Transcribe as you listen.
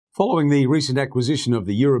Following the recent acquisition of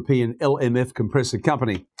the European LMF compressor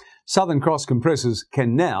company, Southern Cross Compressors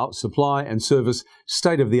can now supply and service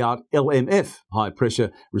state-of-the-art LMF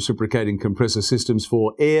high-pressure reciprocating compressor systems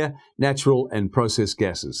for air, natural and process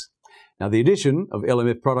gases. Now, the addition of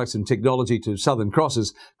LMF products and technology to Southern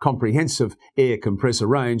Cross's comprehensive air compressor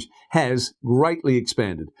range has greatly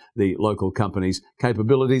expanded the local company's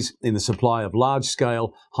capabilities in the supply of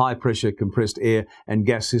large-scale, high-pressure compressed air and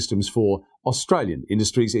gas systems for Australian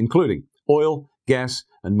industries, including oil, gas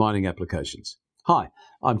and mining applications. Hi,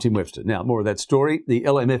 I'm Tim Webster. Now, more of that story. The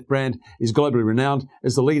LMF brand is globally renowned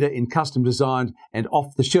as the leader in custom-designed and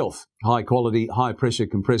off-the-shelf high-quality, high-pressure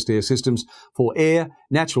compressed air systems for air,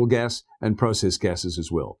 natural gas and process gases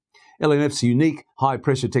as well. LMF's unique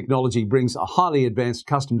high-pressure technology brings a highly advanced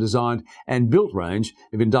custom-designed and built range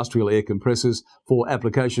of industrial air compressors for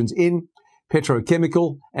applications in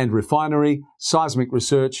petrochemical and refinery, seismic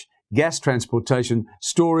research, gas transportation,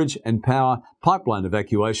 storage and power, pipeline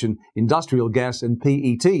evacuation, industrial gas and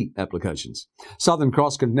PET applications. Southern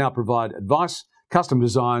Cross can now provide advice, custom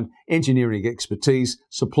design, engineering expertise,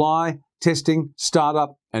 supply, testing,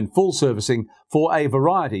 startup and full servicing for a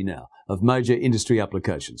variety now of major industry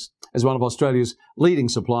applications. As one of Australia's leading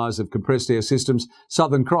suppliers of compressed air systems,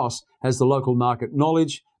 Southern Cross has the local market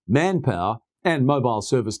knowledge, manpower and mobile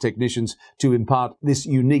service technicians to impart this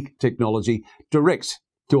unique technology direct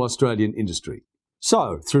to Australian industry.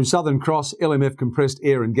 So, through Southern Cross, LMF compressed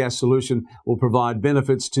air and gas solution will provide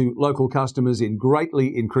benefits to local customers in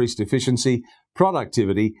greatly increased efficiency,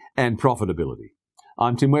 productivity and profitability.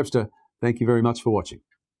 I'm Tim Webster. Thank you very much for watching.